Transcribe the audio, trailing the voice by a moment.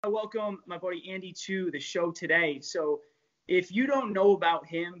welcome my buddy Andy to the show today. So, if you don't know about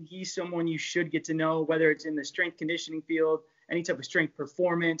him, he's someone you should get to know, whether it's in the strength conditioning field, any type of strength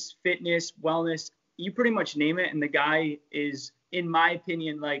performance, fitness, wellness, you pretty much name it. And the guy is, in my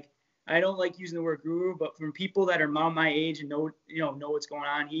opinion, like, I don't like using the word guru, but from people that are my age and know what's going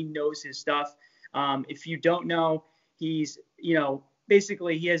on, he knows his stuff. If you don't know, he's,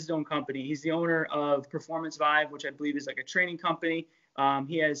 basically he has his own company. He's the owner of Performance Vibe, which I believe is like a training company.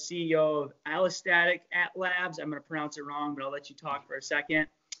 He has CEO of Allostatic at Labs. I'm going to pronounce it wrong, but I'll let you talk for a second.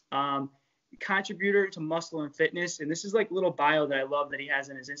 Contributor to Muscle and Fitness. And this is like a little bio that I love that he has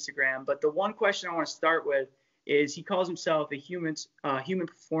on his Instagram. But the one question I want to start with is he calls himself a human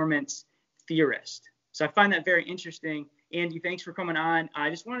performance theorist. So I find that very interesting. Andy, thanks for coming on. I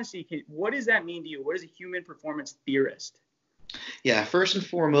just want to see, what does that mean to you? What is a human performance theorist? Yeah, first and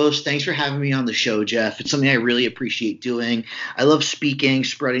foremost, thanks for having me on the show, Jeff. It's something I really appreciate doing. I love speaking,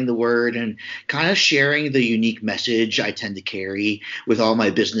 spreading the word, and kind of sharing the unique message I tend to carry with all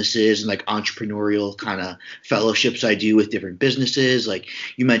my businesses and like entrepreneurial kind of fellowships I do with different businesses. Like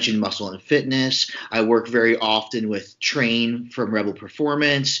you mentioned Muscle and Fitness. I work very often with Train from Rebel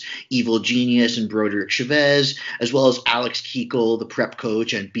Performance, Evil Genius and Broderick Chavez, as well as Alex Keekle, the prep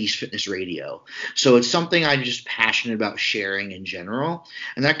coach, and Beast Fitness Radio. So it's something I'm just passionate about sharing in general.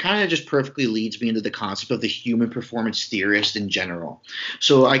 And that kind of just perfectly leads me into the concept of the human performance theorist in general.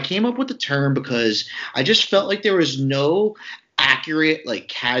 So I came up with the term because I just felt like there was no accurate like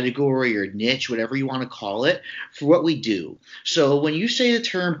category or niche, whatever you want to call it, for what we do. So when you say the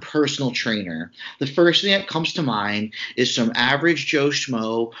term personal trainer, the first thing that comes to mind is some average Joe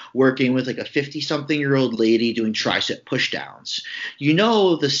Schmo working with like a 50-something-year-old lady doing tricep pushdowns.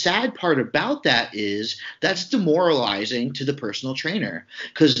 The sad part about that is that's demoralizing to the personal trainer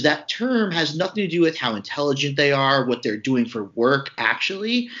because that term has nothing to do with how intelligent they are, what they're doing for work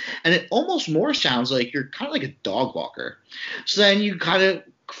actually, and it almost more sounds like you're kind of like a dog walker. So then you kind of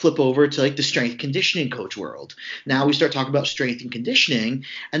flip over to like the strength conditioning coach world. Now we start talking about strength and conditioning,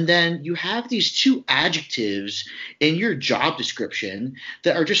 and then you have these two adjectives in your job description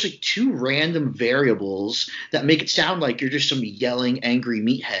that are just like two random variables that make it sound like you're just some yelling, angry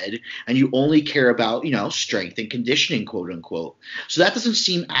meathead, and you only care about, strength and conditioning, quote unquote. So that doesn't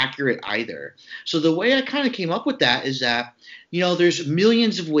seem accurate either. So the way I kind of came up with that is that, there's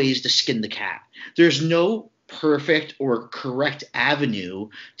millions of ways to skin the cat. There's no perfect or correct avenue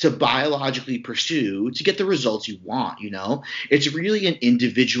to biologically pursue to get the results you want. It's really an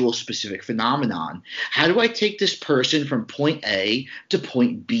individual specific phenomenon. How do I take this person from point A to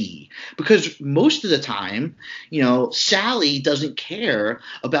point B? Because most of the time, Sally doesn't care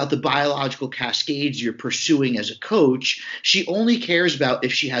about the biological cascades you're pursuing as a coach. She only cares about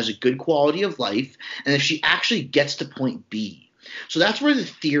if she has a good quality of life and if she actually gets to point B. So that's where the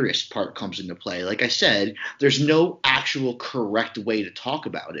theorist part comes into play. Like I said, there's no actual correct way to talk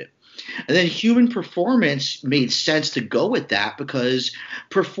about it. And then human performance made sense to go with that because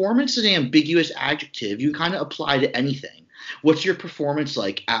performance is an ambiguous adjective you kind of apply to anything. What's your performance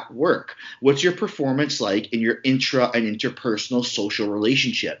like at work? What's your performance like in your intra and interpersonal social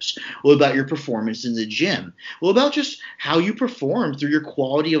relationships? What about your performance in the gym? What about just how you perform through your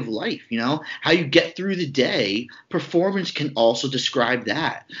quality of life? How you get through the day. Performance can also describe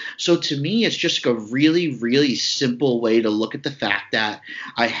that. So to me, it's just a really, really simple way to look at the fact that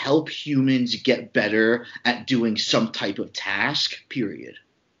I help humans get better at doing some type of task, period.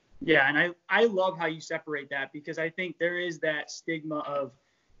 Yeah, and I love how you separate that because I think there is that stigma of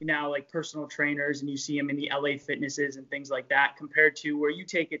now like personal trainers and you see them in the LA Fitnesses and things like that compared to where you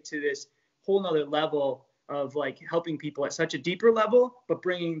take it to this whole nother level of like helping people at such a deeper level, but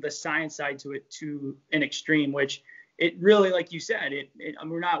bringing the science side to it to an extreme, which it really, like you said,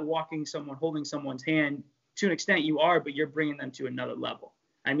 we're not holding someone's hand. To an extent you are, but you're bringing them to another level.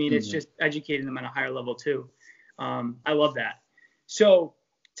 I mean, It's just educating them at a higher level too. I love that. So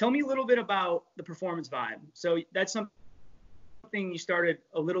tell me a little bit about the Performance Vibe. So that's something you started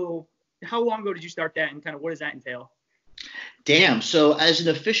how long ago did you start that and kind of what does that entail? Damn. So as an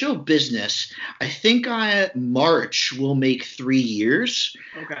official business, I think March will make 3 years.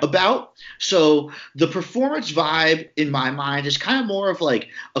 Okay. So the Performance Vibe in my mind is kind of more of like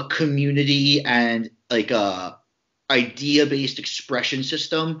a community and like a idea-based expression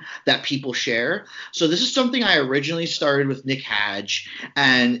system that people share. So this is something I originally started with Nick Hadge,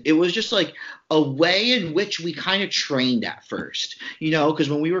 and it was just like a way in which we kind of trained at first, because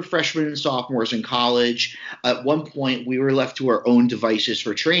when we were freshmen and sophomores in college, at one point we were left to our own devices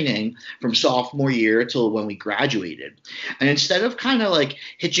for training from sophomore year till when we graduated. And instead of kind of like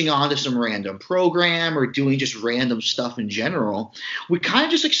hitching on to some random program or doing just random stuff in general, we kind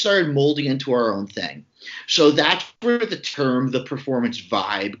of just like started molding into our own thing. So that's where the term the performance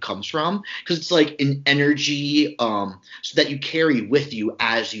vibe comes from, because it's like an energy so that you carry with you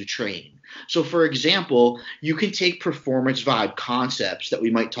as you train. So, for example, you can take performance vibe concepts that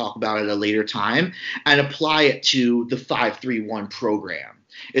we might talk about at a later time and apply it to the 5-3-1 program.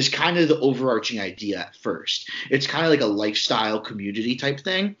 It's kind of the overarching idea at first. It's kind of like a lifestyle community type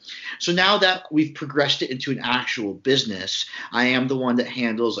thing. So now that we've progressed it into an actual business, I am the one that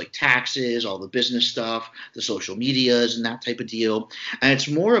handles like taxes, all the business stuff, the social medias and that type of deal. And it's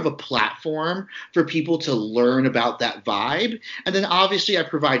more of a platform for people to learn about that vibe. And then obviously I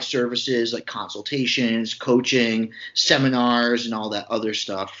provide services like consultations, coaching, seminars, and all that other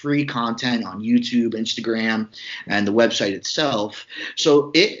stuff, free content on YouTube, Instagram, and the website itself.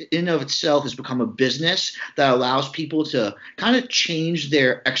 So it in of itself has become a business that allows people to kind of change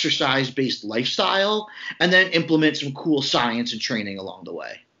their exercise-based lifestyle and then implement some cool science and training along the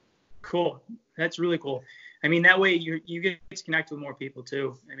way. Cool. That's really cool. I mean, that way you get to connect with more people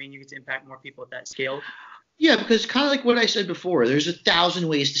too. I mean, you get to impact more people at that scale. Yeah, because kind of like what I said before, there's 1,000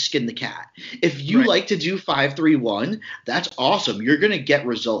 ways to skin the cat. If you like to do 5-3-1, that's awesome. You're going to get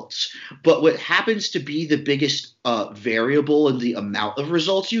results. But what happens to be the biggest variable in the amount of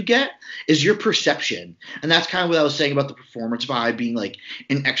results you get is your perception. And that's kind of what I was saying about the performance vibe being like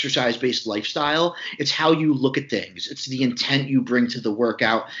an exercise-based lifestyle. It's how you look at things. It's the intent you bring to the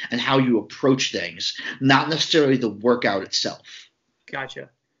workout and how you approach things, not necessarily the workout itself.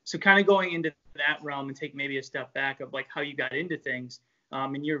 Gotcha. So kind of going into that realm and take maybe a step back of like how you got into things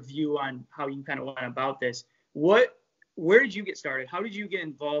and your view on how you kind of went about this. Where did you get started? How did you get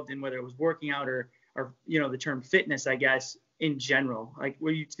involved in whether it was working out or the term fitness, I guess, in general? Like,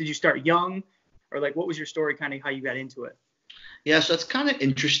 did you start young, or like what was your story, kind of how you got into it? Yeah, so it's kind of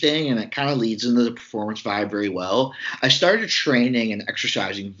interesting, and it kind of leads into the performance vibe very well. I started training and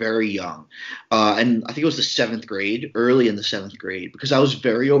exercising very young, and I think it was the 7th grade, early in the 7th grade, because I was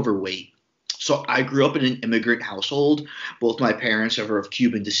very overweight. So I grew up in an immigrant household. Both my parents are of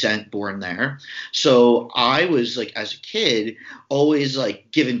Cuban descent, born there. So I was like, as a kid, always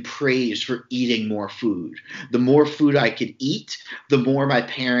like given praise for eating more food. The more food I could eat, the more my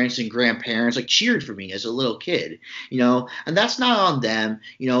parents and grandparents like cheered for me as a little kid, and that's not on them,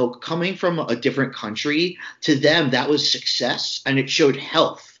 coming from a different country, to them, that was success, and it showed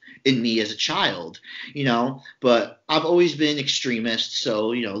health in me as a child, but I've always been extremist. So,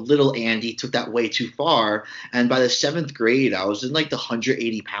 little Andy took that way too far. And by the 7th grade, I was in like the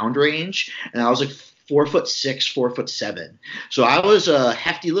 180-pound range, and I was like 4'6", 4'7". So I was a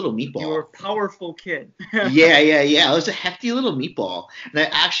hefty little meatball. You were a powerful kid. Yeah. I was a hefty little meatball. And I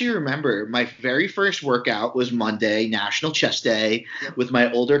actually remember my very first workout was Monday, National Chest Day, with my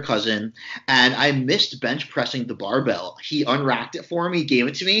older cousin. And I missed bench pressing the barbell. He unracked it for me, gave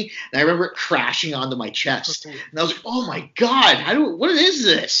it to me. And I remember it crashing onto my chest. And I was like, oh my God, what is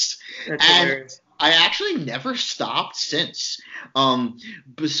this? That's hilarious. I actually never stopped since.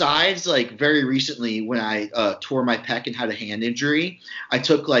 Besides, like, very recently when I tore my pec and had a hand injury, I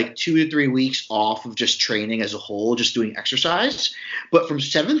took like 2 to 3 weeks off of just training as a whole, just doing exercise. But from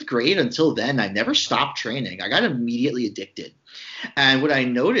 7th grade until then, I never stopped training. I got immediately addicted. And what I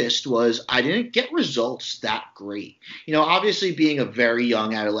noticed was I didn't get results that great. Obviously being a very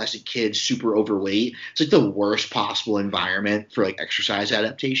young adolescent kid, super overweight, it's like the worst possible environment for like exercise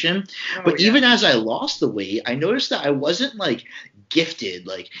adaptation. But even as I lost the weight, I noticed that I wasn't like gifted.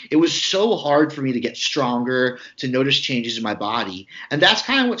 Like, it was so hard for me to get stronger, to notice changes in my body. And that's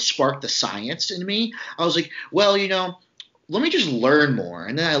kind of what sparked the science in me. I was like, well, let me just learn more.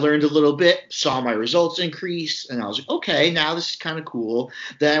 And then I learned a little bit, saw my results increase, and I was like, okay, now this is kind of cool.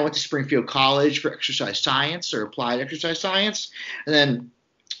 Then I went to Springfield College for exercise science, or applied exercise science. And then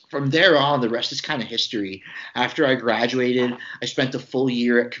from there on, the rest is kind of history. After I graduated, I spent a full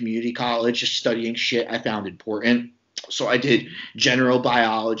year at community college just studying shit I found important. So I did general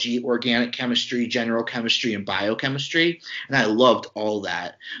biology, organic chemistry, general chemistry, and biochemistry, and I loved all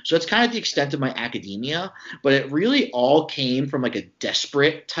that. So that's kind of the extent of my academia, but it really all came from like a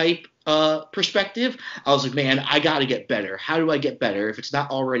desperate type perspective. I was like, man, I got to get better. How do I get better? If it's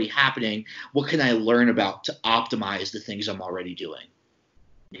not already happening, what can I learn about to optimize the things I'm already doing?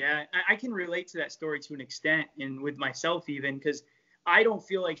 Yeah, I can relate to that story to an extent, and with myself even, because I don't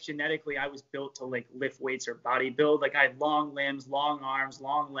feel like genetically I was built to like lift weights or bodybuild. Like, I had long limbs, long arms,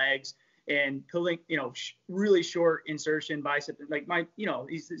 long legs, and pulling, really short insertion bicep, like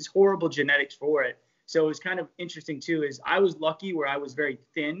these horrible genetics for it. So it was kind of interesting too, is I was lucky where I was very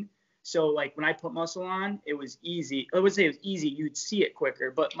thin. So like when I put muscle on, it was easy. I would say it was easy. You'd see it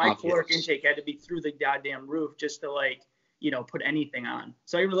quicker, but my caloric intake had to be through the goddamn roof just to like, put anything on.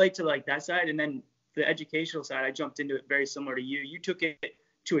 So I relate to like that side. And then the educational side, I jumped into it very similar to you. You took it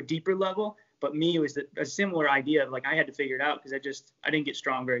to a deeper level, but me, it was a similar idea. Like I had to figure it out because I didn't get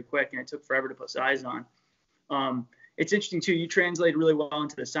strong very quick, and it took forever to put size on. It's interesting too. You translated really well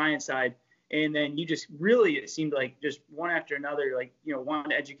into the science side. And then you just really, it seemed like just one after another, like,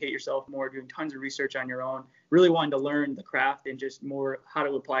 wanting to educate yourself more, doing tons of research on your own, really wanting to learn the craft and just more how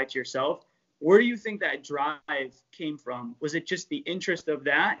to apply it to yourself. Where do you think that drive came from? Was it just the interest of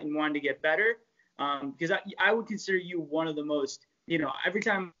that and wanting to get better? Because I would consider you one of the most, every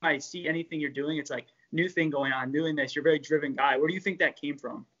time I see anything you're doing, it's like new thing going on, doing this. You're a very driven guy. Where do you think that came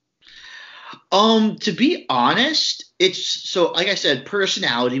from? To be honest, it's so, like I said,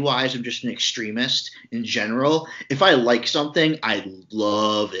 personality wise, I'm just an extremist in general. If I like something, I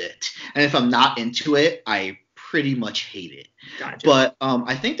love it. And if I'm not into it, I pretty much hate it. Gotcha. But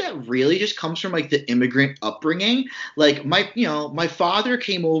I think that really just comes from like the immigrant upbringing. Like my father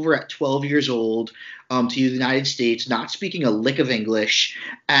came over at 12 years old to the United States, not speaking a lick of English,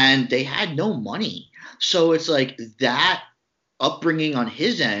 and they had no money. So it's like that upbringing on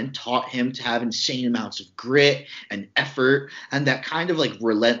his end taught him to have insane amounts of grit and effort and that kind of like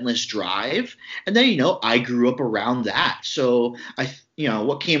relentless drive. And then, I grew up around that. So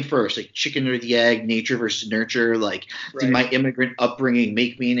what came first, like chicken or the egg, nature versus nurture? Like, right. Did my immigrant upbringing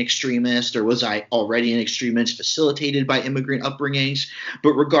make me an extremist, or was I already an extremist facilitated by immigrant upbringings?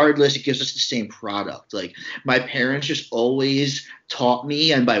 But regardless, it gives us the same product. Like, my parents just always taught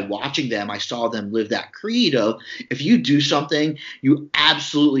me, and by watching them, I saw them live that creed of, if you do something, you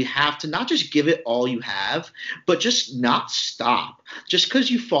absolutely have to not just give it all you have, but just not stop. Just because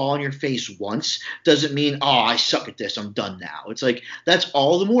you fall on your face once doesn't mean, oh, I suck at this, I'm done now. It's like, that's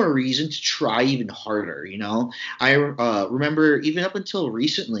all the more reason to try even harder. I remember even up until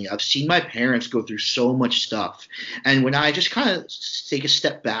recently, I've seen my parents go through so much stuff. And when I just kind of take a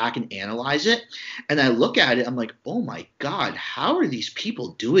step back and analyze it, and I look at it, I'm like, oh my God, how are these people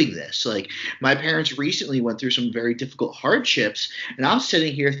doing this? Like, my parents recently went through some very difficult hardships, and I'm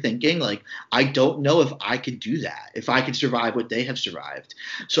sitting here thinking, like, I don't know if I could do that, if I could survive what they have survived.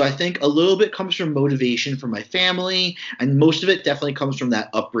 So I think a little bit comes from motivation from my family, and most of it definitely comes from that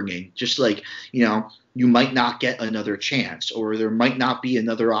upbringing. Just like, you might not get another chance, or there might not be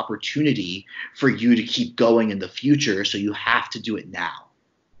another opportunity for you to keep going in the future, so you have to do it now.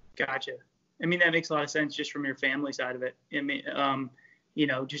 Gotcha. I mean, that makes a lot of sense just from your family side of it. I mean,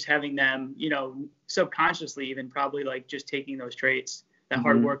 just having them, subconsciously even probably like just taking those traits, that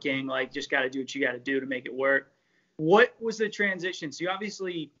hardworking, like just got to do what you got to do to make it work. What was the transition? So you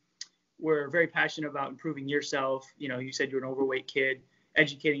obviously were very passionate about improving yourself. You said you're an overweight kid,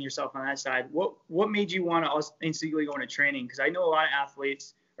 educating yourself on that side. What made you want to instantly go into training? Because I know a lot of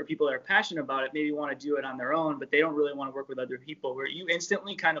athletes or people that are passionate about it maybe want to do it on their own, but they don't really want to work with other people. Where you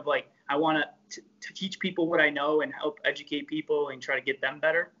instantly kind of like, I want to teach people what I know and help educate people and try to get them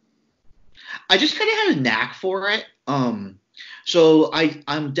better? I just kind of had a knack for it. So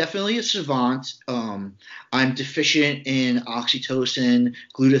I'm definitely a savant. I'm deficient in oxytocin,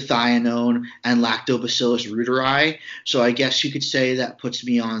 glutathione, and lactobacillus reuteri. So I guess you could say that puts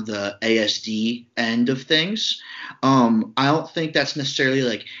me on the ASD end of things. I don't think that's necessarily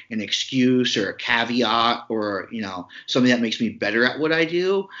like an excuse or a caveat or, something that makes me better at what I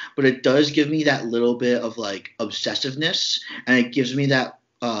do, but it does give me that little bit of like obsessiveness, and it gives me that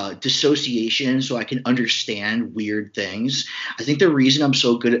dissociation so I can understand weird things. I think the reason I'm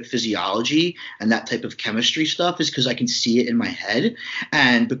so good at physiology and that type of chemistry stuff is because I can see it in my head.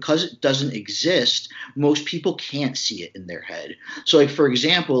 And because it doesn't exist, most people can't see it in their head. So like, for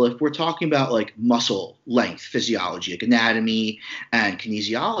example, if we're talking about like muscle length physiology, like anatomy and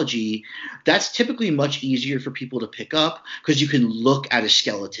kinesiology, that's typically much easier for people to pick up because you can look at a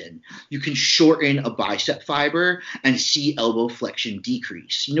skeleton. You can shorten a bicep fiber and see elbow flexion decrease.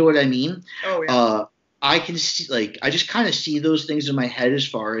 You know what I mean? Oh, yeah. I can see, like, I just kind of see those things in my head as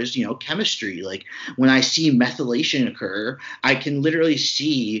far as, chemistry. Like, when I see methylation occur, I can literally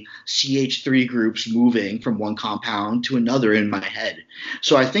see CH3 groups moving from one compound to another in my head.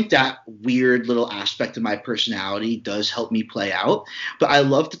 So I think that weird little aspect of my personality does help me play out. But I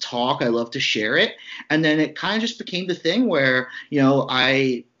love to talk. I love to share it. And then it kind of just became the thing where,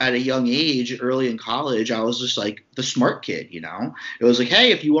 I at a young age, early in college, I was just like the smart kid, you know? It was like,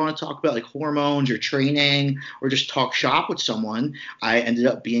 hey, if you want to talk about like hormones or training or just talk shop with someone, I ended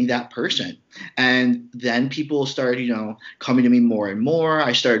up being that person. And then people started, you know, coming to me more and more.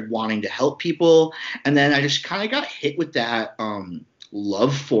 I started wanting to help people. And then I just kind of got hit with that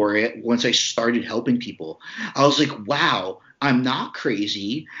love for it once I started helping people. I was like, wow, I'm not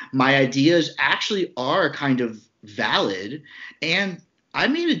crazy. My ideas actually are kind of valid. And I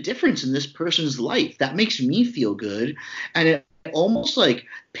made a difference in this person's life. That makes me feel good. And it almost like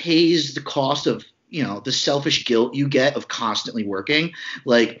pays the cost of, you know, the selfish guilt you get of constantly working.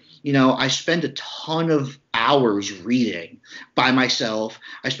 Like, you know, I spend a ton of hours reading by myself.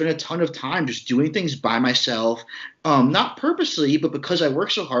 I spend a ton of time just doing things by myself, not purposely, but because I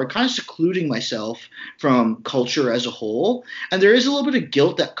work so hard, kind of secluding myself from culture as a whole. And there is a little bit of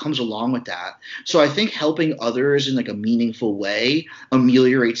guilt that comes along with that. So I think helping others in like a meaningful way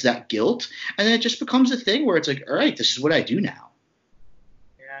ameliorates that guilt. And then it just becomes a thing where it's like, all right, this is what I do now.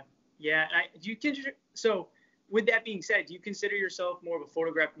 Yeah. So with that being said, do you consider yourself more of a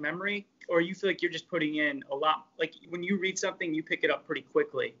photographic memory, or you feel like you're just putting in a lot? Like when you read something, you pick it up pretty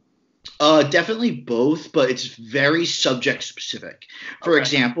quickly? Definitely both, but it's very subject specific. For Okay.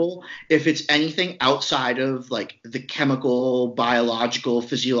 example, if it's anything outside of like the chemical, biological,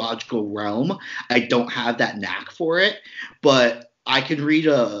 physiological realm, I don't have that knack for it. But I can read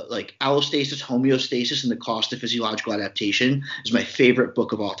like Allostasis, Homeostasis, and the Cost of Physiological Adaptation is my favorite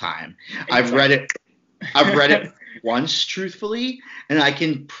book of all time. I've read it. I've read it once, truthfully, and I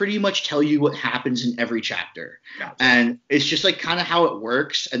can pretty much tell you what happens in every chapter. Gotcha. And it's just like kind of how it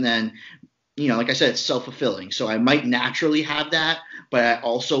works. And then, you know, like I said, it's self-fulfilling. So I might naturally have that, but I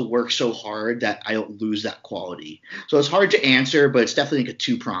also work so hard that I don't lose that quality. So it's hard to answer, but it's definitely like a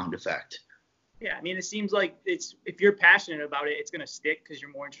two-pronged effect. Yeah, I mean, it seems like if you're passionate about it, it's going to stick because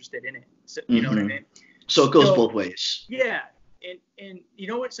you're more interested in it. So, you know what I mean? So it goes both ways. Yeah. And you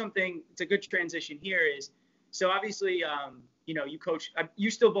know what, it's a good transition here is, so obviously, you know,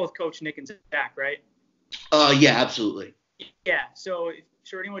 you still both coach Nick and Zach, right? Yeah, absolutely. Yeah. So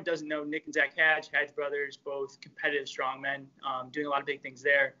if anyone doesn't know, Nick and Zach Hadge brothers, both competitive strongmen, doing a lot of big things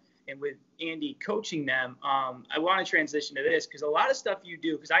there. And with Andy coaching them, I want to transition to this because a lot of stuff you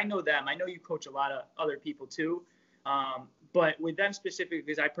do, because I know them, I know you coach a lot of other people too. But with them specifically,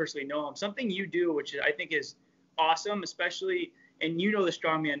 because I personally know them, something you do, which I think is awesome, especially, and you know the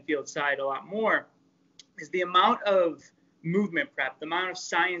strongman field side a lot more, is the amount of movement prep, the amount of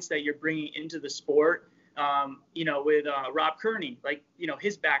science that you're bringing into the sport. You know, with Rob Kearney, like, you know,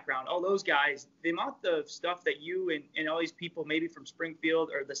 his background, all those guys, the amount of stuff that you and all these people maybe from Springfield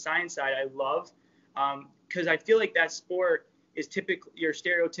or the science side, I love, because I feel like that sport is typical, your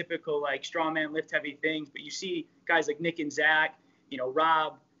stereotypical like strongman lift heavy things, but you see guys like Nick and Zach, you know,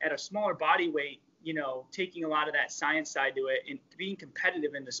 Rob at a smaller body weight, you know, taking a lot of that science side to it and being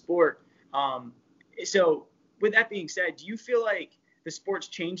competitive in the sport. So with that being said, do you feel like the sport's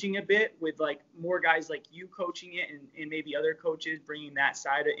changing a bit with like more guys like you coaching it and maybe other coaches bringing that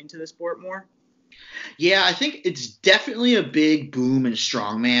side into the sport more? Yeah, I think it's definitely a big boom in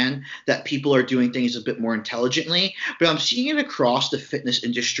strongman that people are doing things a bit more intelligently, but I'm seeing it across the fitness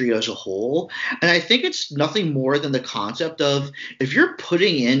industry as a whole. And I think it's nothing more than the concept of if you're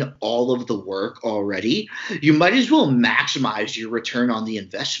putting in all of the work already, you might as well maximize your return on the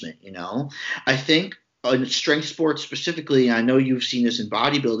investment, you know? I think in strength sports specifically, and I know you've seen this in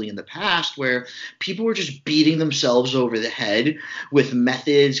bodybuilding in the past, where people were just beating themselves over the head with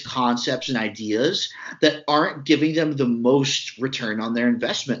methods, concepts, and ideas that aren't giving them the most return on their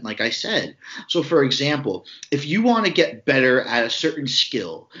investment, like I said. So, for example, if you want to get better at a certain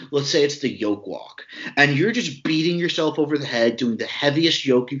skill, let's say it's the yoke walk, and you're just beating yourself over the head doing the heaviest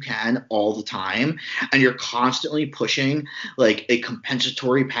yoke you can all the time, and you're constantly pushing like a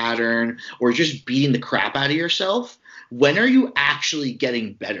compensatory pattern or just beating the crap out of yourself, when are you actually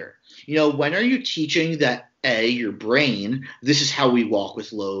getting better? You know, when are you teaching that your brain, this is how we walk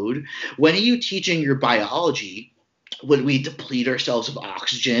with load? When are you teaching your biology, when we deplete ourselves of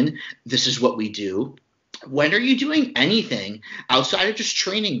oxygen, this is what we do? When are you doing anything outside of just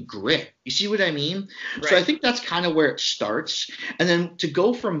training grit? You see what I mean? Right. So I think that's kind of where it starts. And then to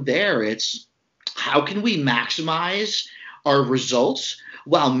go from there, it's how can we maximize our results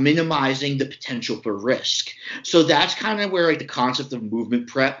while minimizing the potential for risk? So that's kind of where like the concept of movement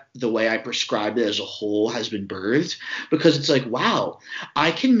prep, the way I prescribe it as a whole, has been birthed, because it's like, wow, I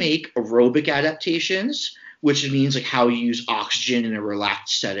can make aerobic adaptations which means like how you use oxygen in a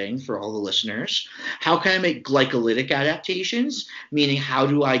relaxed setting for all the listeners. How can I make glycolytic adaptations, meaning how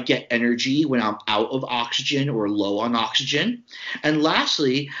do I get energy when I'm out of oxygen or low on oxygen? And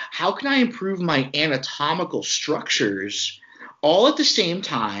lastly, how can I improve my anatomical structures all at the same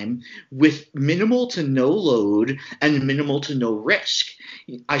time with minimal to no load and minimal to no risk?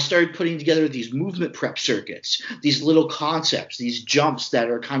 I started putting together these movement prep circuits, these little concepts, these jumps that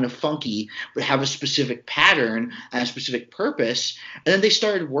are kind of funky but have a specific pattern and a specific purpose, and then they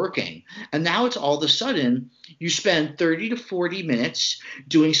started working. And now it's all of a sudden you spend 30 to 40 minutes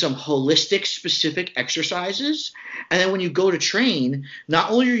doing some holistic specific exercises, and then when you go to train,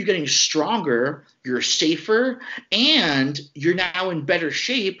 not only are you getting stronger, you're safer, and you're now in better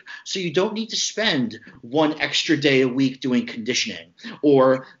shape, so you don't need to spend one extra day a week doing conditioning,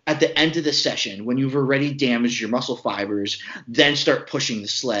 or at the end of the session when you've already damaged your muscle fibers, then start pushing the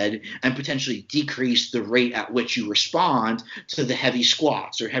sled and potentially decrease the rate at which you respond to the heavy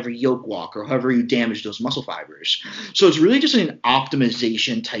squats or heavy yoke walk or however you damage those muscle fibers. So it's really just an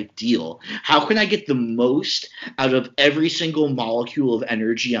optimization type deal. How can I get the most out of every single molecule of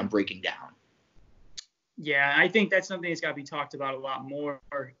energy I'm breaking down? Yeah, I think that's something that's got to be talked about a lot more,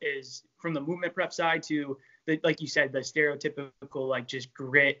 is from the movement prep side to the, like you said, the stereotypical like just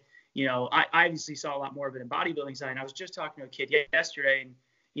grit. I obviously saw a lot more of it in bodybuilding side. And I was just talking to a kid yesterday,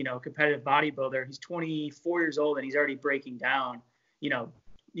 and competitive bodybuilder. He's 24 years old and he's already breaking down.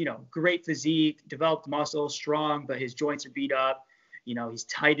 Great physique, developed muscle, strong, but his joints are beat up. He's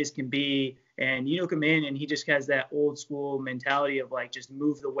tight as can be, and you come in and he just has that old school mentality of like just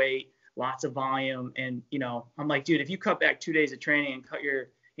move the weight, lots of volume. And, I'm like, dude, if you cut back 2 days of training and cut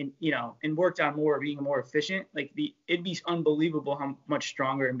and worked on more, being more efficient, it'd be unbelievable how much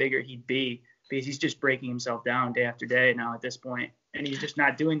stronger and bigger he'd be, because he's just breaking himself down day after day now at this point, and he's just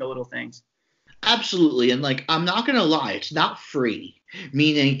not doing the little things. Absolutely. And I'm not going to lie, it's not free,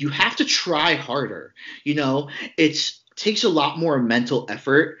 meaning you have to try harder. It takes a lot more mental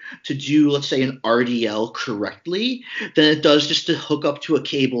effort to do, let's say, an RDL correctly than it does just to hook up to a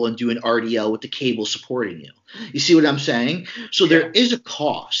cable and do an RDL with the cable supporting you. You see what I'm saying? So there is a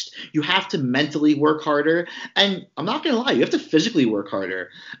cost. You have to mentally work harder. And I'm not going to lie, you have to physically work harder.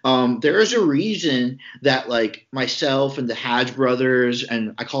 There is a reason that like myself and the Hadj brothers,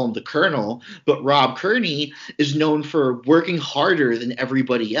 and I call him the Colonel, but Rob Kearney is known for working harder than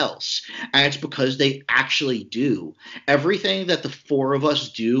everybody else. And it's because they actually do. Everything that the four of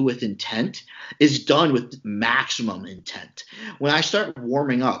us do with intent is done with maximum intent. When I start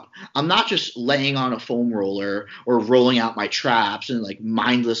warming up, I'm not just laying on a foam roller or rolling out my traps and like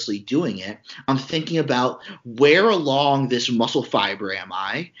mindlessly doing it. I'm thinking about where along this muscle fiber am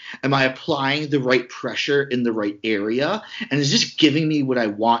I? Am I applying the right pressure in the right area? And is this giving me what I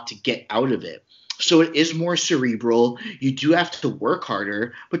want to get out of it? So it is more cerebral. You do have to work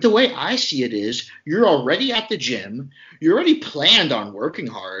harder. But the way I see it is you're already at the gym. You already planned on working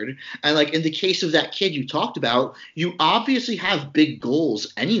hard. And like in the case of that kid you talked about, you obviously have big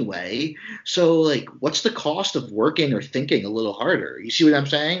goals anyway. So like what's the cost of working or thinking a little harder? You see what I'm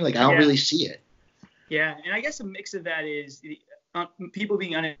saying? Like I don't really see it. Yeah. And I guess a mix of that is people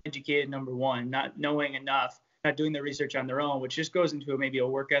being uneducated, number one, not knowing enough, not doing the research on their own, which just goes into maybe a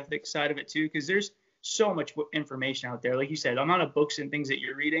work ethic side of it too, because there's so much information out there. Like you said, amount of books and things that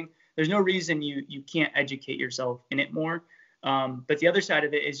you're reading, there's no reason you can't educate yourself in it more. But the other side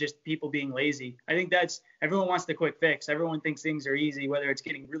of it is just people being lazy. I think everyone wants the quick fix. Everyone thinks things are easy, whether it's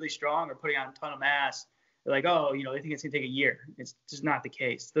getting really strong or putting on a ton of mass. They're like, they think it's going to take a year. It's just not the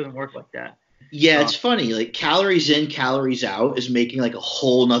case. It doesn't work like that. Yeah, it's funny. Like calories in, calories out is making like a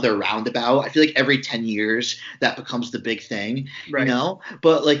whole nother roundabout. I feel like every 10 years that becomes the big thing, right.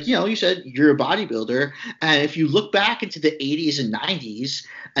 But like, you said you're a bodybuilder. And if you look back into the 80s and 90s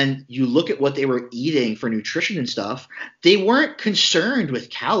and you look at what they were eating for nutrition and stuff, they weren't concerned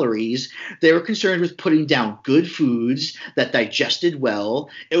with calories. They were concerned with putting down good foods that digested well.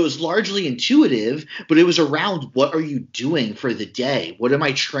 It was largely intuitive, but it was around what are you doing for the day? What am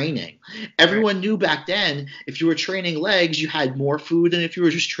I training? Everyone knew back then if you were training legs, you had more food than if you were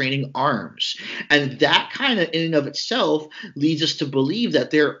just training arms. And that kind of in and of itself leads us to believe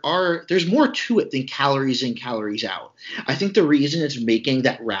that there's more to it than calories in, calories out. I think the reason it's making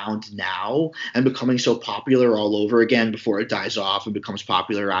that round now and becoming so popular all over again before it dies off and becomes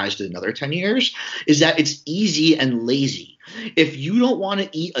popularized in another 10 years is that it's easy and lazy. If you don't want to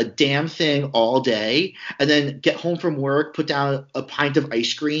eat a damn thing all day and then get home from work, put down a pint of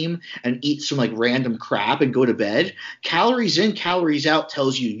ice cream and eat some like random crap and go to bed, calories in, calories out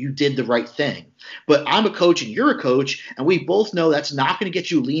tells you did the right thing. But I'm a coach and you're a coach, and we both know that's not going to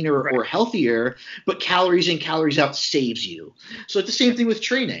get you leaner Right. or healthier, but calories in, calories out saves you. So it's the same thing with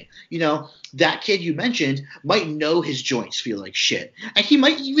training. That kid you mentioned might know his joints feel like shit, and he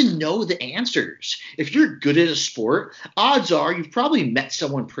might even know the answers. If you're good at a sport, odds are you've probably met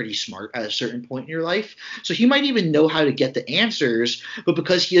someone pretty smart at a certain point in your life. So he might even know how to get the answers, but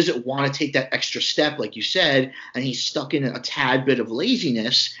because he doesn't want to take that extra step, like you said, and he's stuck in a tad bit of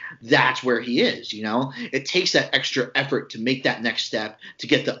laziness, that's where he is. It takes that extra effort to make that next step to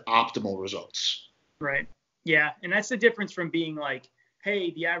get the optimal results. Right. Yeah. And that's the difference from being like,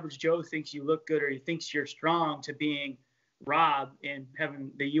 hey, the average Joe thinks you look good or he thinks you're strong, to being Rob and having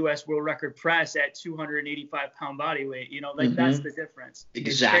the U.S. world record press at 285-pound body weight. That's the difference.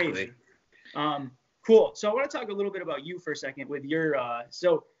 Exactly. Cool. So I want to talk a little bit about you for a second with your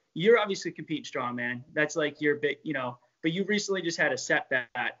so you're obviously competing strongman. That's like your big, but you recently just had a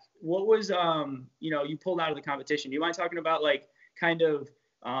setback. What was you pulled out of the competition. Do you mind talking about like kind of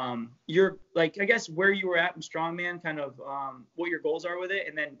your, like, I guess where you were at in strongman, kind of what your goals are with it,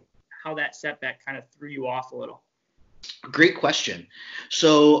 and then how that setback kind of threw you off a little? Great question.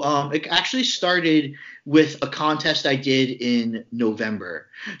 So it actually started with a contest I did in November.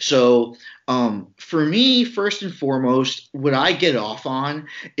 So for me, first and foremost, what I get off on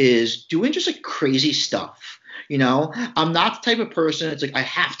is doing just like crazy stuff. I'm not the type of person that's like I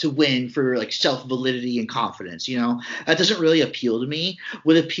have to win for like self-validity and confidence. That doesn't really appeal to me.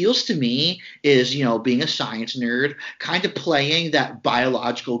 What appeals to me is, being a science nerd, kind of playing that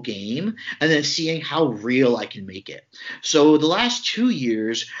biological game and then seeing how real I can make it. So the last 2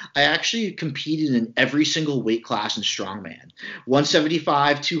 years, I actually competed in every single weight class in strongman: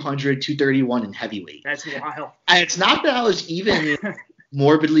 175, 200, 231, and heavyweight. That's wild. And it's not that I was even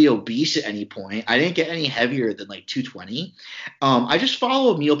morbidly obese at any point. I didn't get any heavier than like 220. I just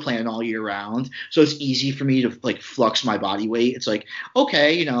follow a meal plan all year round, so it's easy for me to like flux my body weight. It's like,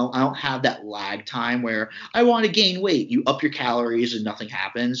 okay, I don't have that lag time where I want to gain weight. You up your calories and nothing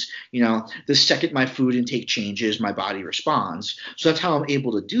happens. The second my food intake changes, my body responds. So that's how I'm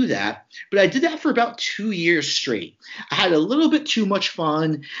able to do that. But I did that for about 2 years straight. I had a little bit too much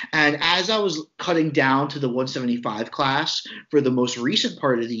fun, and as I was cutting down to the 175 class for the most recent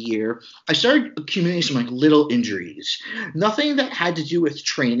part of the year, I started accumulating some like little injuries. Nothing that had to do with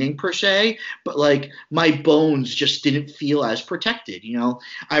training per se, but like my bones just didn't feel as protected.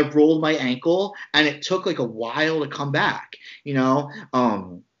 I rolled my ankle and it took like a while to come back.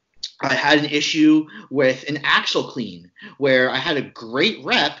 I had an issue with an axle clean where I had a great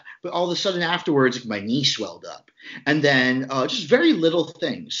rep, but all of a sudden afterwards, like, my knee swelled up. And then just very little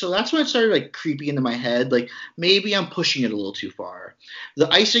things. So that's when it started like creeping into my head, like maybe I'm pushing it a little too far. The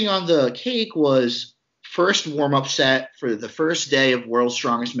icing on the cake was first warm-up set for the first day of World's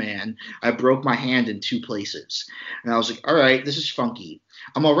Strongest Man. I broke my hand in 2 places. And I was like, all right, this is funky.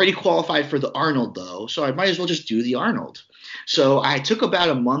 I'm already qualified for the Arnold, though, so I might as well just do the Arnold. So I took about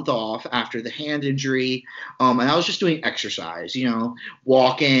a month off after the hand injury, and I was just doing exercise,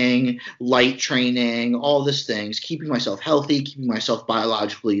 walking, light training, all these things, keeping myself healthy, keeping myself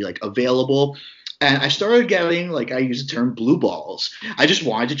biologically like available. And I started getting, like, I use the term blue balls. I just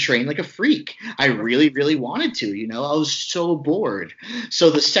wanted to train like a freak. I really, really wanted to, I was so bored.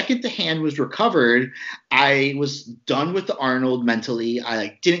 So the second the hand was recovered, I was done with the Arnold mentally.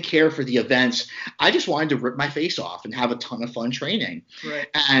 I didn't care for the events. I just wanted to rip my face off and have a ton of fun training. Right.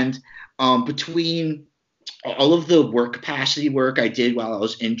 And between all of the work capacity work I did while I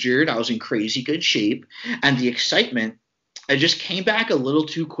was injured, I was in crazy good shape. And the excitement, I just came back a little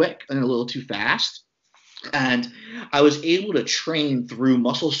too quick and a little too fast. And I was able to train through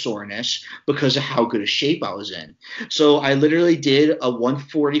muscle soreness because of how good a shape I was in. So I literally did a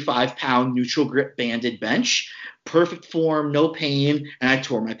 145-pound neutral grip banded bench, perfect form, no pain, and I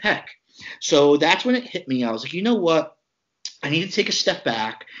tore my pec. So that's when it hit me. I was like, you know what? I need to take a step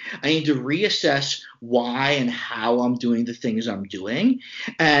back. I need to reassess why and how I'm doing the things I'm doing.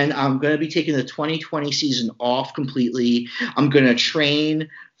 And I'm going to be taking the 2020 season off completely. I'm going to train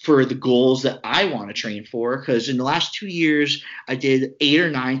for the goals that I want to train for, because in the last 2 years, I did 8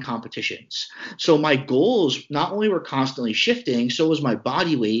 or 9 competitions. So my goals not only were constantly shifting, so was my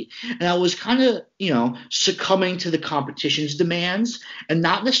body weight. And I was kind of, succumbing to the competition's demands and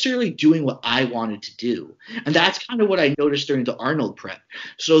not necessarily doing what I wanted to do. And that's kind of what I noticed during the Arnold prep.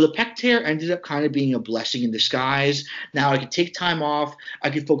 So the pec tear ended up kind of being a blessing in disguise. Now I could take time off. I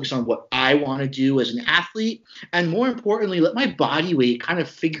could focus on what I want to do as an athlete. And more importantly, let my body weight kind of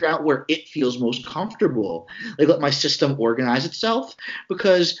figure out where it feels most comfortable. Like, let my system organize itself.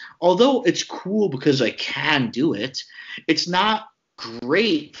 Because although it's cool because I can do it, it's not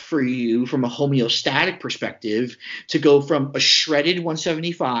great for you from a homeostatic perspective to go from a shredded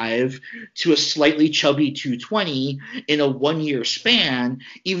 175 to a slightly chubby 220 in a 1 year span,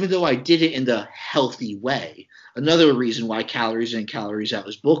 even though I did it in the healthy way. Another reason why calories in, calories out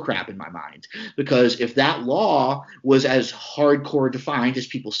is bullcrap in my mind. Because if that law was as hardcore defined as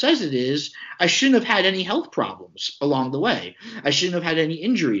people says it is, I shouldn't have had any health problems along the way. I shouldn't have had any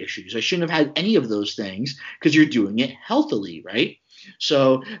injury issues. I shouldn't have had any of those things because you're doing it healthily, right?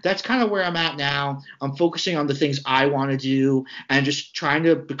 So that's kind of where I'm at now. I'm focusing on the things I want to do and just trying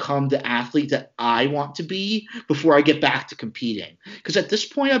to become the athlete that I want to be before I get back to competing. Because at this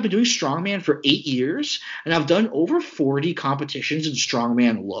point, I've been doing strongman for 8 years, and I've done over 40 competitions in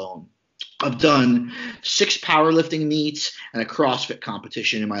strongman alone. I've done 6 powerlifting meets and a CrossFit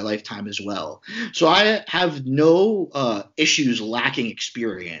competition in my lifetime as well. So I have no issues lacking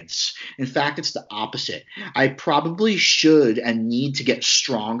experience. In fact, it's the opposite. I probably should and need to get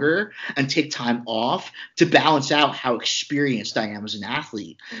stronger and take time off to balance out how experienced I am as an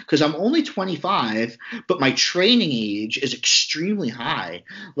athlete. Because I'm only 25, but my training age is extremely high.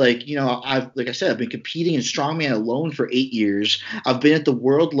 Like I said, I've been competing in strongman alone for 8 years. I've been at the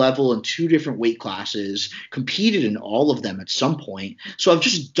world level in 2 different weight classes, competed in all of them at some point. So I've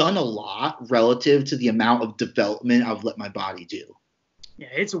just done a lot relative to the amount of development I've let my body do. Yeah,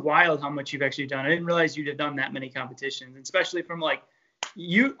 it's wild how much you've actually done. I didn't realize you'd have done that many competitions, especially from like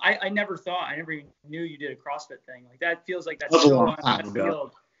you. I never even knew you did a CrossFit thing. Like that feels like that's so on that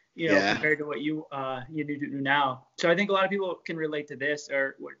field, compared to what you do now. So I think a lot of people can relate to this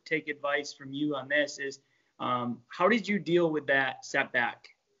or take advice from you on this is how did you deal with that setback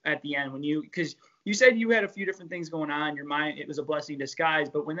at the end because you said you had a few different things going on in your mind. It was a blessing in disguise,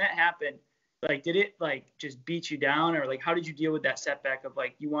 but when that happened, like, did it like just beat you down, or like how did you deal with that setback of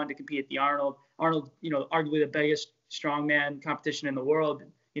like you wanted to compete at the Arnold, arguably the biggest strongman competition in the world,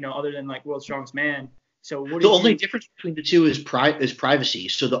 other than like World's Strongest Man. So the only difference between the two is privacy.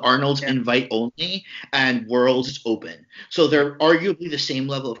 So the Arnold's invite only and Worlds is open. So they're arguably the same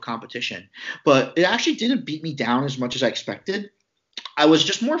level of competition, but it actually didn't beat me down as much as I expected. I was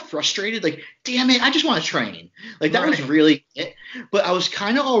just more frustrated, like, damn it, I just want to train. Like, that was really it. But I was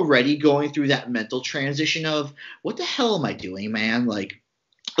kind of already going through that mental transition of, what the hell am I doing, man? Like,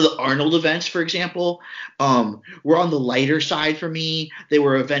 the Arnold events, for example, were on the lighter side for me. They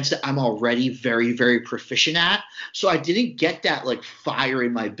were events that I'm already very, very proficient at. So I didn't get that like fire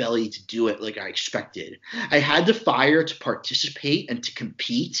in my belly to do it like I expected. I had the fire to participate and to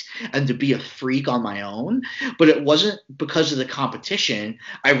compete and to be a freak on my own, but it wasn't because of the competition.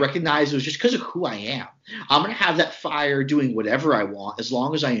 I recognized it was just because of who I am. I'm going to have that fire doing whatever I want as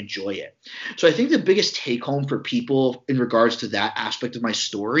long as I enjoy it. So I think the biggest take home for people in regards to that aspect of my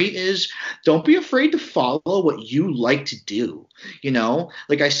story is don't be afraid to follow what you like to do.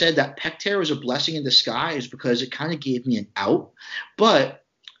 Like I said, that pec tear was a blessing in disguise because it kind of gave me an out, but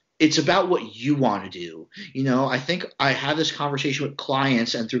it's about what you want to do. I think I have this conversation with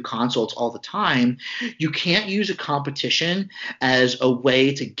clients and through consults all the time. You can't use a competition as a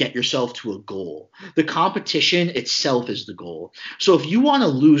way to get yourself to a goal. The competition itself is the goal. So if you want to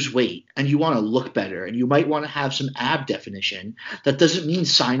lose weight and you want to look better and you might want to have some ab definition, that doesn't mean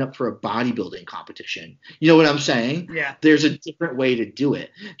sign up for a bodybuilding competition. You know what I'm saying? Yeah. There's a different way to do it.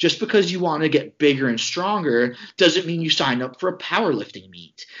 Just because you want to get bigger and stronger doesn't mean you sign up for a powerlifting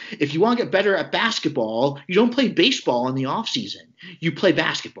meet. If you want to get better at basketball, you don't play baseball in the off season. You play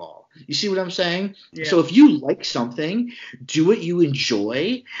basketball. You see what I'm saying? Yeah. So if you like something, do what you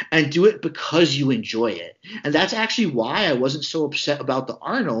enjoy and do it because you enjoy it. And that's actually why I wasn't so upset about the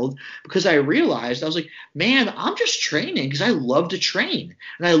Arnold, because I realized, I was like, man, I'm just training because I love to train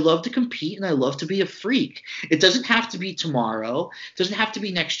and I love to compete and I love to be a freak. It doesn't have to be tomorrow. It doesn't have to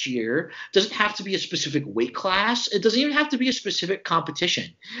be next year. It doesn't have to be a specific weight class. It doesn't even have to be a specific competition.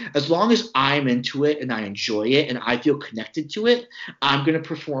 As long as I'm into it and I enjoy it and I feel connected to it, I'm going to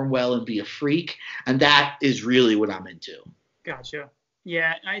perform well and be a freak, and that is really what I'm into. Gotcha.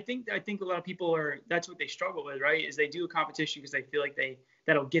 Yeah, I think a lot of people that's what they struggle with, right? Is they do a competition because they feel like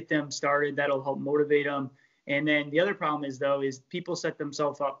that'll get them started, that'll help motivate them. And then the other problem is people set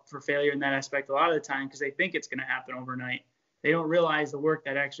themselves up for failure in that aspect a lot of the time because they think it's going to happen overnight. They don't realize the work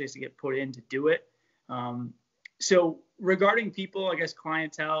that actually has to get put in to do it. So regarding people, I guess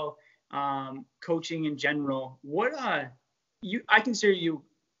clientele, coaching in general, I consider you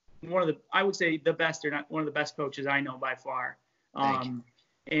I would say the best, or not one of the best coaches I know by far.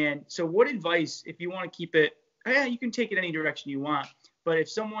 And so what advice, if you want to keep it, you can take it any direction you want, but if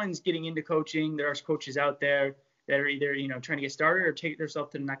someone's getting into coaching, there are coaches out there that are either, trying to get started or take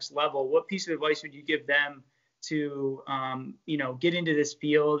themselves to the next level, what piece of advice would you give them to, get into this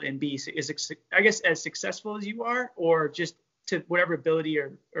field and be, I guess, as successful as you are, or just to whatever ability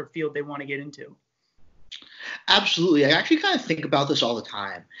or field they want to get into? Absolutely. I actually kind of think about this all the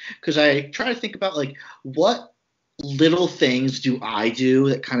time because I try to think about like what little things do I do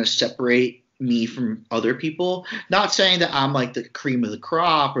that kind of separate me from other people. Not saying that I'm like the cream of the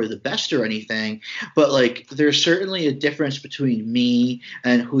crop or the best or anything, but like there's certainly a difference between me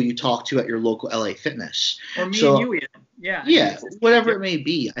and who you talk to at your local LA Fitness. Or me and you even. Yeah. Yeah, whatever it may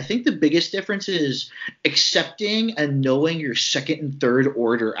be. I think the biggest difference is accepting and knowing your second and third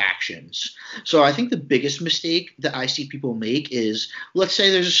order actions. So I think the biggest mistake that I see people make is, let's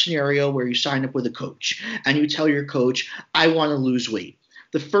say there's a scenario where you sign up with a coach and you tell your coach, I want to lose weight.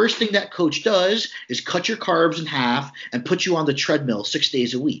 The first thing that coach does is cut your carbs in half and put you on the treadmill 6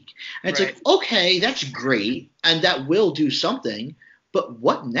 days a week. And it's Right. like, okay, that's great, and that will do something, but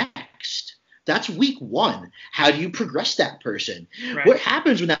what next? That's week one. How do you progress that person? Right. What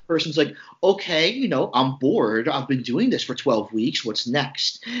happens when that person's like, okay, I'm bored. I've been doing this for 12 weeks. What's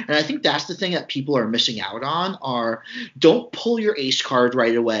next? And I think that's the thing that people are missing out on are don't pull your ace card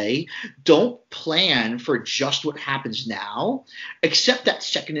right away. Don't plan for just what happens now. Accept that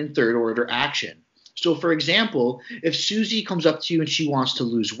second and third order action. So, for example, if Susie comes up to you and she wants to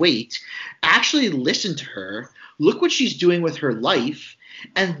lose weight, actually listen to her, look what she's doing with her life,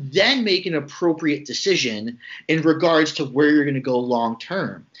 and then make an appropriate decision in regards to where you're going to go long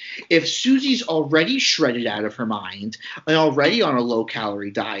term. If Susie's already shredded out of her mind and already on a low-calorie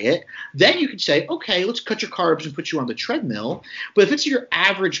diet, then you could say, okay, let's cut your carbs and put you on the treadmill. But if it's your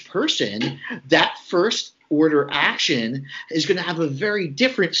average person, that first order action is going to have a very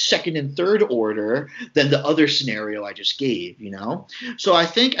different second and third order than the other scenario I just gave, So I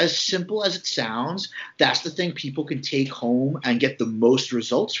think as simple as it sounds, that's the thing people can take home and get the most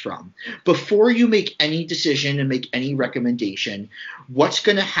results from. Before you make any decision and make any recommendation, what's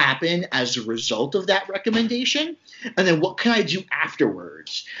going to happen as a result of that recommendation? And then what can I do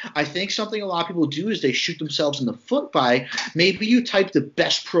afterwards? I think something a lot of people do is they shoot themselves in the foot by maybe you type the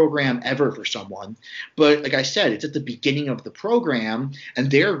best program ever for someone, but like I said, it's at the beginning of the program,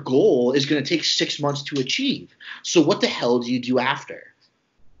 and their goal is going to take 6 months to achieve. So what the hell do you do after?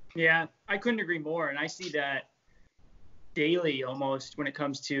 Yeah, I couldn't agree more. And I see that daily almost when it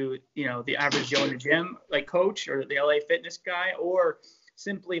comes to, the average Joe in the gym, like coach or the LA Fitness guy, or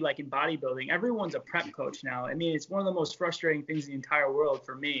simply like in bodybuilding. Everyone's a prep coach now. I mean, it's one of the most frustrating things in the entire world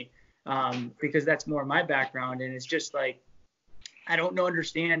for me, because that's more my background. And it's just like, I don't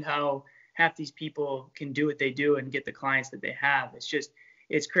understand how half these people can do what they do and get the clients that they have.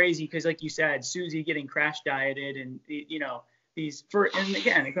 It's crazy because, like you said, Susie getting crash dieted and, and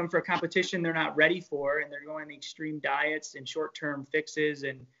again, they come for a competition they're not ready for, and they're going on extreme diets and short-term fixes,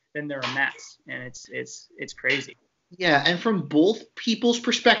 and then they're a mess. And it's crazy. Yeah, and from both people's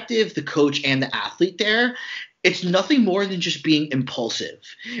perspective, the coach and the athlete there, it's nothing more than just being impulsive.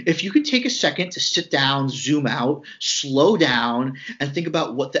 If you can take a second to sit down, zoom out, slow down, and think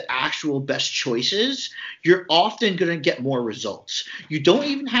about what the actual best choice is, you're often going to get more results. You don't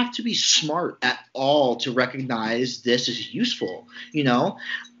even have to be smart at all to recognize this is useful.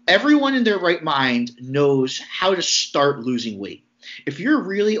 Everyone in their right mind knows how to start losing weight. If you're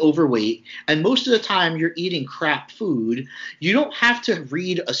really overweight and most of the time you're eating crap food, you don't have to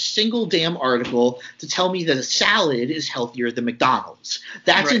read a single damn article to tell me that a salad is healthier than McDonald's.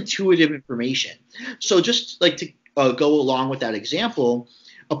 That's right. Intuitive information. So just like to go along with that example,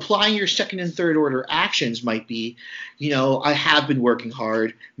 applying your second and third order actions might be, I have been working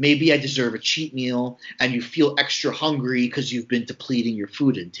hard. Maybe I deserve a cheat meal, and you feel extra hungry because you've been depleting your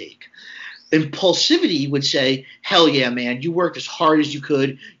food intake. Impulsivity would say, hell yeah, man, you worked as hard as you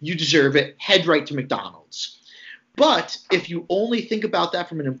could. You deserve it. Head right to McDonald's. But if you only think about that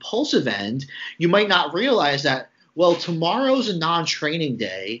from an impulsive end, you might not realize that, well, tomorrow's a non-training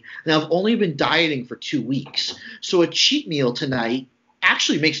day, and I've only been dieting for 2 weeks. So a cheat meal tonight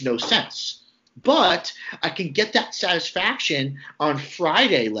actually makes no sense. But I can get that satisfaction on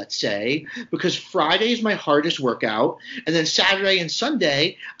Friday, let's say, because Friday is my hardest workout, and then Saturday and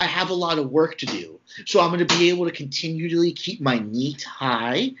Sunday, I have a lot of work to do. So I'm going to be able to continually keep my NEAT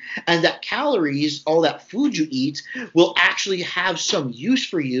high, and that calories, all that food you eat, will actually have some use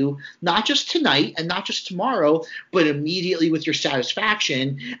for you, not just tonight and not just tomorrow, but immediately with your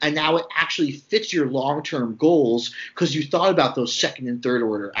satisfaction, and now it actually fits your long-term goals because you thought about those second and third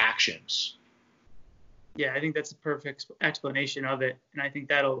order actions. Yeah, I think that's a perfect explanation of it. And I think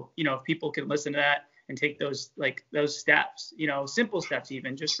that'll, if people can listen to that and take those steps, simple steps,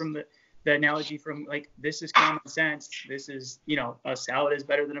 even just from the analogy from like, this is common sense. This is, a salad is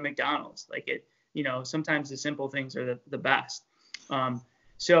better than a McDonald's. Like sometimes the simple things are the best.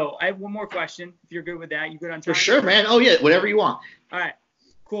 So I have one more question. If you're good with that, you good on time? For sure, man. Oh yeah, whatever you want. All right,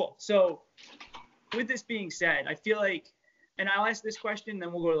 cool. So with this being said, I feel like, and I'll ask this question,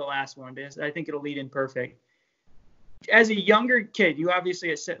 then we'll go to the last one because I think it'll lead in perfect. As a younger kid, you obviously,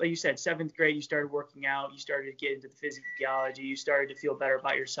 like you said, 7th grade, you started working out, you started to get into the physiology, you started to feel better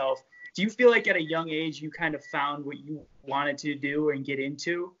about yourself. Do you feel like at a young age you kind of found what you wanted to do and get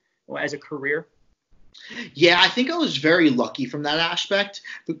into as a career? Yeah, I think I was very lucky from that aspect.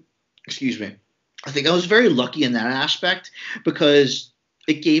 Excuse me. I think I was very lucky in that aspect because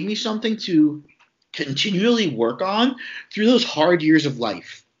it gave me something to continually work on through those hard years of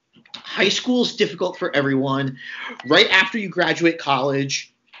life. High school is difficult for everyone. Right after you graduate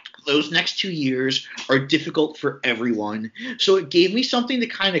college, those next 2 years are difficult for everyone. So it gave me something to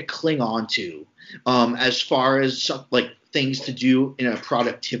kind of cling on to as far as like things to do in a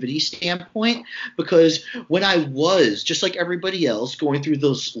productivity standpoint, because when I was just like everybody else going through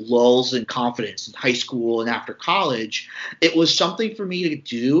those lulls in confidence in high school and after college, it was something for me to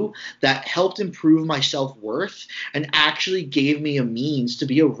do that helped improve my self-worth and actually gave me a means to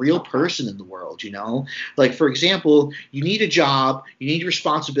be a real person in the world, like, for example, you need a job, you need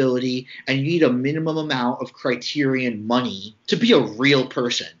responsibility, and you need a minimum amount of criterion money to be a real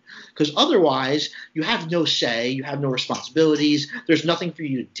person. Because otherwise, you have no say, you have no responsibilities, there's nothing for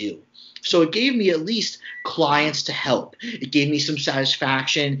you to do. So it gave me at least clients to help. It gave me some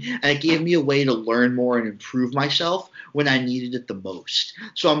satisfaction, and it gave me a way to learn more and improve myself when I needed it the most.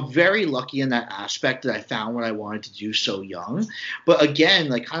 So I'm very lucky in that aspect that I found what I wanted to do so young. But again,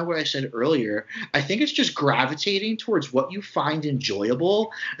 like kind of what I said earlier, I think it's just gravitating towards what you find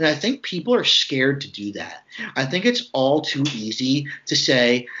enjoyable. And I think people are scared to do that. I think it's all too easy to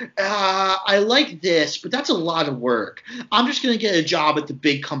say, I like this, but that's a lot of work. I'm just going to get a job at the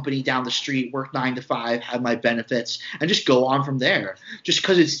big company down the street, work 9 to 5, have my benefits, and just go on from there. Just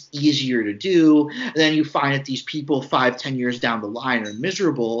because it's easier to do. And then you find that these people 5-10 years down the line are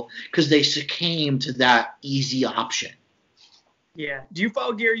miserable because they succumb to that easy option. Yeah. Do you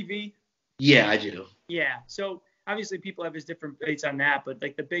follow Gary Vee? Yeah, I do. Yeah. So obviously people have his different rates on that, but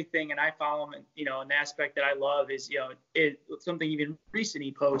like the big thing, and I follow him, and an aspect that I love is, something even recent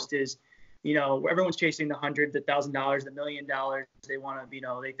he posts is, everyone's chasing the $100,000, the $1,000, the $1 million. They want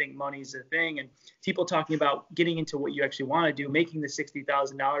to, they think money's a thing, and people talking about getting into what you actually want to do, making the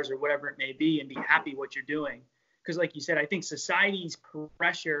 $60,000 or whatever it may be, and be happy what you're doing. Because like you said, I think society's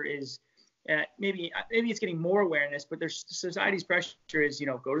pressure is maybe it's getting more awareness, but there's society's pressure is,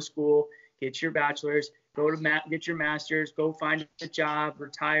 go to school, get your bachelor's, get your master's, go find a job,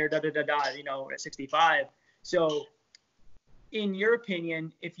 retire, at 65. So in your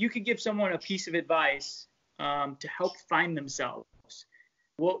opinion, if you could give someone a piece of advice to help find themselves,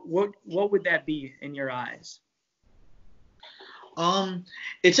 what would that be in your eyes?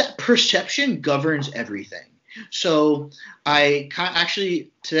 It's that perception governs everything. So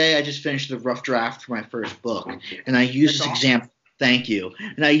today I just finished the rough draft for my first book, and I use this example. Thank you.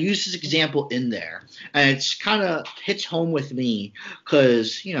 And I use this example in there, and it's kind of hits home with me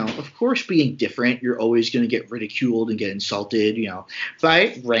because, of course, being different, you're always going to get ridiculed and get insulted,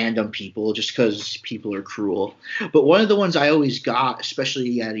 by random people just because people are cruel. But one of the ones I always got,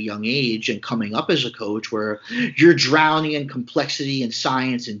 especially at a young age and coming up as a coach, where you're drowning in complexity and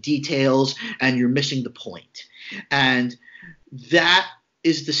science and details, and you're missing the point. And that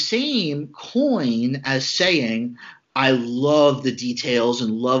is the same coin as saying, I love the details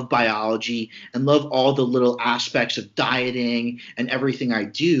and love biology and love all the little aspects of dieting and everything I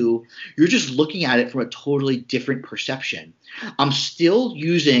do. You're just looking at it from a totally different perception. I'm still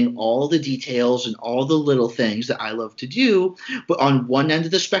using all the details and all the little things that I love to do, but on one end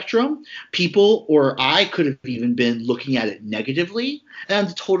of the spectrum, people or I could have even been looking at it negatively, and on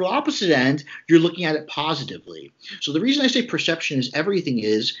the total opposite end, you're looking at it positively. So the reason I say perception is everything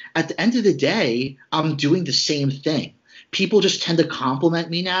is, at the end of the day, I'm doing the same thing. People just tend to compliment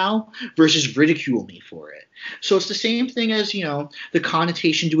me now versus ridicule me for it. So it's the same thing as, the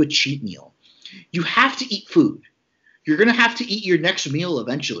connotation to a cheat meal. You have to eat food. You're going to have to eat your next meal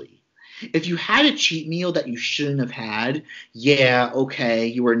eventually. If you had a cheat meal that you shouldn't have had, yeah, okay,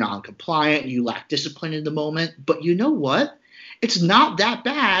 you were non-compliant, you lacked discipline in the moment, but you know what? It's not that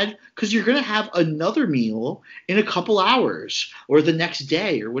bad because you're going to have another meal in a couple hours or the next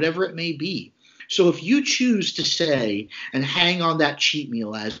day or whatever it may be. So if you choose to say and hang on that cheat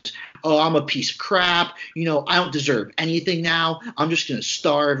meal as, oh, I'm a piece of crap, I don't deserve anything now, I'm just going to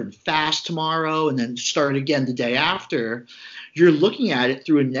starve and fast tomorrow and then start again the day after, you're looking at it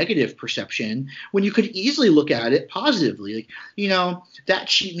through a negative perception when you could easily look at it positively. Like, that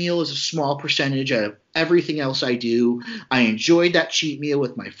cheat meal is a small percentage of everything else I do. I enjoyed that cheat meal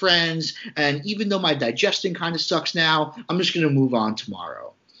with my friends, and even though my digestion kind of sucks now, I'm just going to move on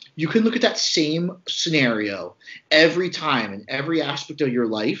tomorrow. You can look at that same scenario every time in every aspect of your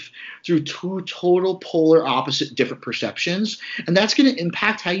life through two total polar opposite different perceptions, and that's going to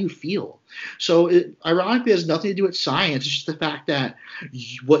impact how you feel. So it ironically has nothing to do with science. It's just the fact that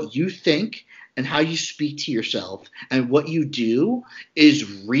what you think and how you speak to yourself and what you do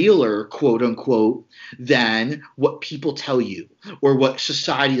is realer, quote unquote, than what people tell you or what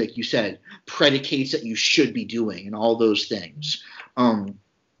society, like you said, predicates that you should be doing and all those things.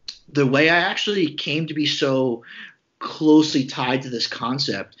 The way I actually came to be so closely tied to this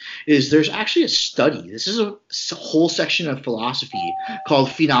concept is there's actually a study. This is a whole section of philosophy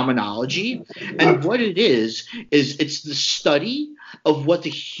called phenomenology. And what it is it's the study of what the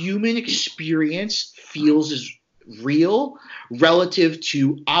human experience feels is real relative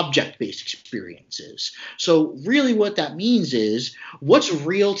to object-based experiences. So really what that means is what's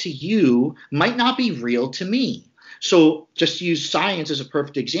real to you might not be real to me. So just to use science as a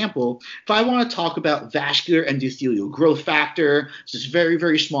perfect example, if I want to talk about vascular endothelial growth factor, it's this very,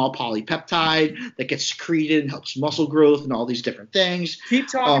 very small polypeptide that gets secreted and helps muscle growth and all these different things. Keep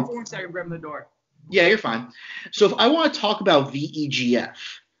talking for 1 second, grab the door. Yeah, you're fine. So if I want to talk about VEGF,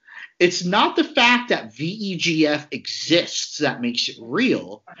 it's not the fact that VEGF exists that makes it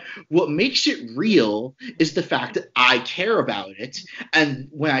real. What makes it real is the fact that I care about it. And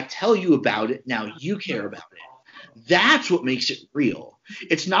when I tell you about it, now you care about it. That's what makes it real.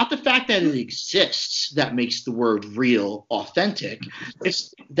 It's not the fact that it exists that makes the word real authentic.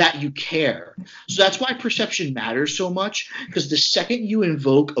 It's that you care. So that's why perception matters so much, because the second you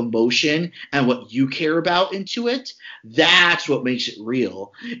invoke emotion and what you care about into it, that's what makes it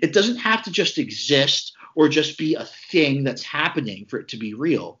real. It doesn't have to just exist or just be a thing that's happening for it to be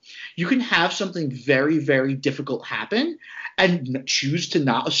real. You can have something very, very difficult happen and choose to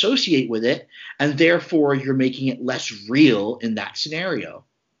not associate with it, and therefore you're making it less real in that scenario.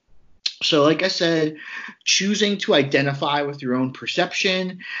 So like I said, choosing to identify with your own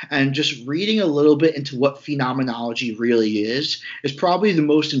perception and just reading a little bit into what phenomenology really is probably the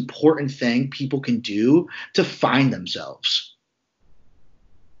most important thing people can do to find themselves.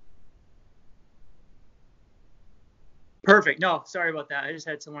 Perfect. No, sorry about that. I just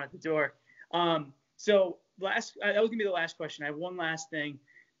had someone at the door. So that was gonna be the last question. I have one last thing.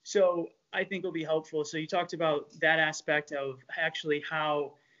 So I think will be helpful. So you talked about that aspect of actually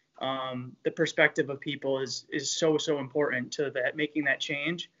how the perspective of people is so important to that, making that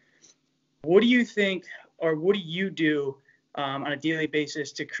change. What do you think, or what do you do on a daily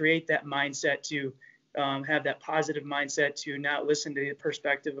basis to create that mindset, to have that positive mindset, to not listen to the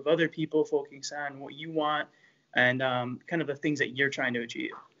perspective of other people, focus on what you want and kind of the things that you're trying to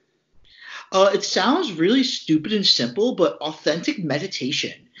achieve? It sounds really stupid and simple, but authentic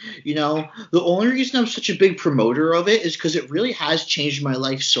meditation. The only reason I'm such a big promoter of it is because it really has changed my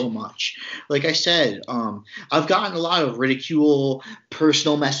life so much. Like I said, I've gotten a lot of ridicule,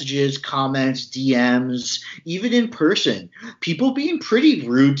 personal messages, comments, DMs, even in person. People being pretty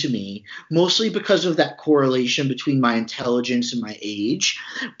rude to me, mostly because of that correlation between my intelligence and my age.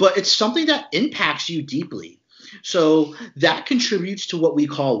 But it's something that impacts you deeply. So that contributes to what we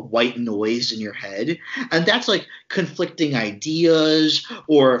call white noise in your head. And that's like conflicting ideas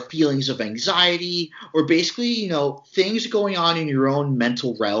or feelings of anxiety or basically, things going on in your own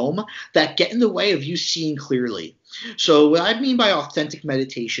mental realm that get in the way of you seeing clearly. So what I mean by authentic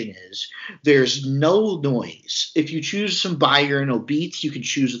meditation is there's no noise. If you choose some binaural beats, you can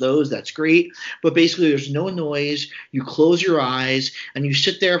choose those. That's great. But basically there's no noise. You close your eyes and you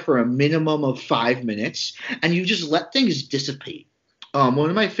sit there for a minimum of 5 minutes and you just let things dissipate. One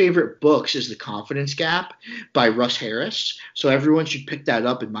of my favorite books is The Confidence Gap by Russ Harris. So everyone should pick that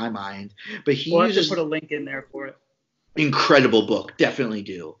up in my mind. But We'll have to put a link in there for it. Incredible book. Definitely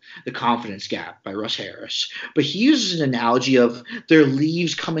do. The Confidence Gap by Russ Harris. But he uses an analogy of there are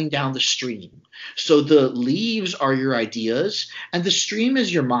leaves coming down the stream. So the leaves are your ideas and the stream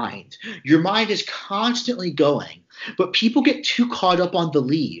is your mind. Your mind is constantly going. But people get too caught up on the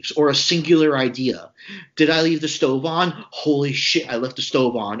leaves or a singular idea. Did I leave the stove on? Holy shit, I left the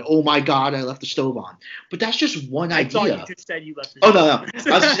stove on. Oh my God, I left the stove on. But that's just one idea. I thought you just said you left the stove on.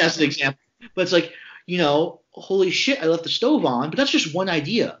 No. That's an example. But it's like, holy shit, I left the stove on, but that's just one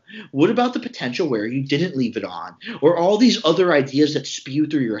idea. What about the potential where you didn't leave it on? Or all these other ideas that spew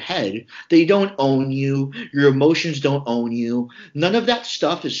through your head, they don't own you, your emotions don't own you. None of that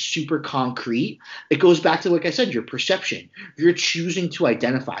stuff is super concrete. It goes back to, like I said, your perception. You're choosing to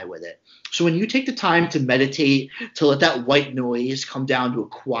identify with it. So when you take the time to meditate, to let that white noise come down to a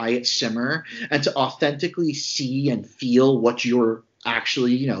quiet simmer, and to authentically see and feel what you're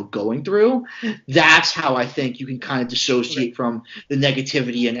actually, going through, that's how I think you can kind of dissociate from the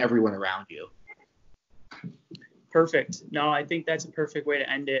negativity and everyone around you. Perfect. No, I think that's a perfect way to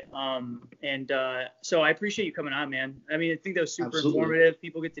end it. So I appreciate you coming on, man. I mean, I think that was super informative.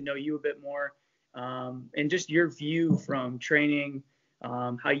 People get to know you a bit more, and just your view from training,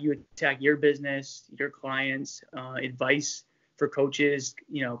 how you attack your business, your clients, advice for coaches,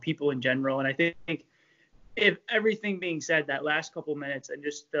 people in general. And I think, if everything being said, that last couple minutes and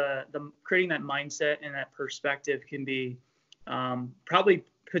just the creating that mindset and that perspective can be probably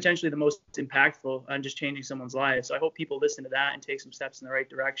potentially the most impactful on just changing someone's life. So I hope people listen to that and take some steps in the right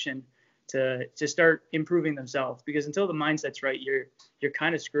direction to start improving themselves, because until the mindset's right, you're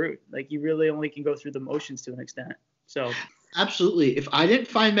kind of screwed. Like, you really only can go through the motions to an extent. So absolutely. If I didn't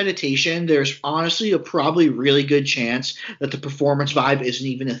find meditation, there's honestly a probably really good chance that the performance vibe isn't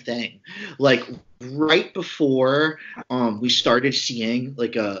even a thing. Like, right before we started seeing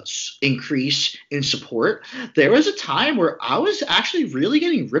like a increase in support, there was a time where I was actually really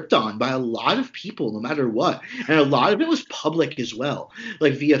getting ripped on by a lot of people, no matter what. And a lot of it was public as well,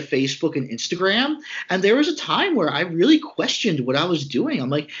 like via Facebook and Instagram. And there was a time where I really questioned what I was doing.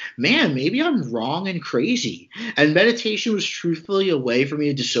 I'm like, man, maybe I'm wrong and crazy. And meditation was truthfully a way for me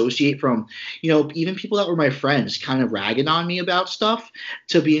to dissociate from, even people that were my friends kind of ragging on me about stuff,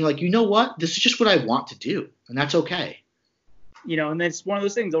 to being like, you know what, this is just what I want to do, and that's okay. And that's one of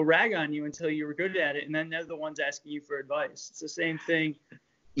those things. They'll rag on you until you were good at it, and then they're the ones asking you for advice. It's the same thing.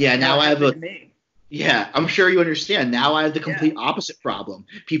 Yeah, now I have yeah, I'm sure you understand. Now I have the complete opposite problem.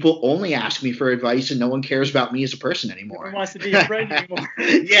 People only ask me for advice, and no one cares about me as a person anymore. No one wants to be a friend anymore.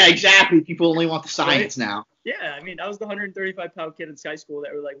 Yeah, exactly. People only want the science now. Yeah, I mean, I was the 135-pound kid in high school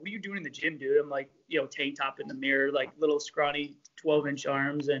that were like, what are you doing in the gym, dude? I'm like, tank top in the mirror, like little scrawny 12-inch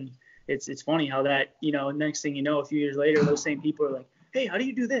arms, and it's funny how that, next thing you know, a few years later, those same people are like, hey, how do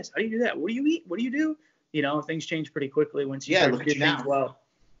you do this? How do you do that? What do you eat? What do you do? Things change pretty quickly once you start to do things well.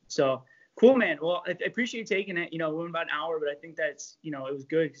 So cool, man. Well, I appreciate you taking it. We went about an hour, but I think that's, it was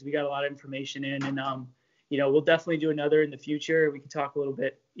good because we got a lot of information in, and, we'll definitely do another in the future. We can talk a little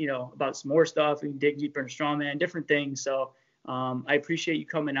bit, about some more stuff. We can dig deeper into strongman, different things. So I appreciate you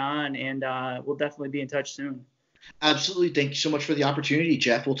coming on, and we'll definitely be in touch soon. Absolutely. Thank you so much for the opportunity,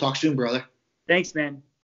 Jeff. We'll talk soon, brother. Thanks, man.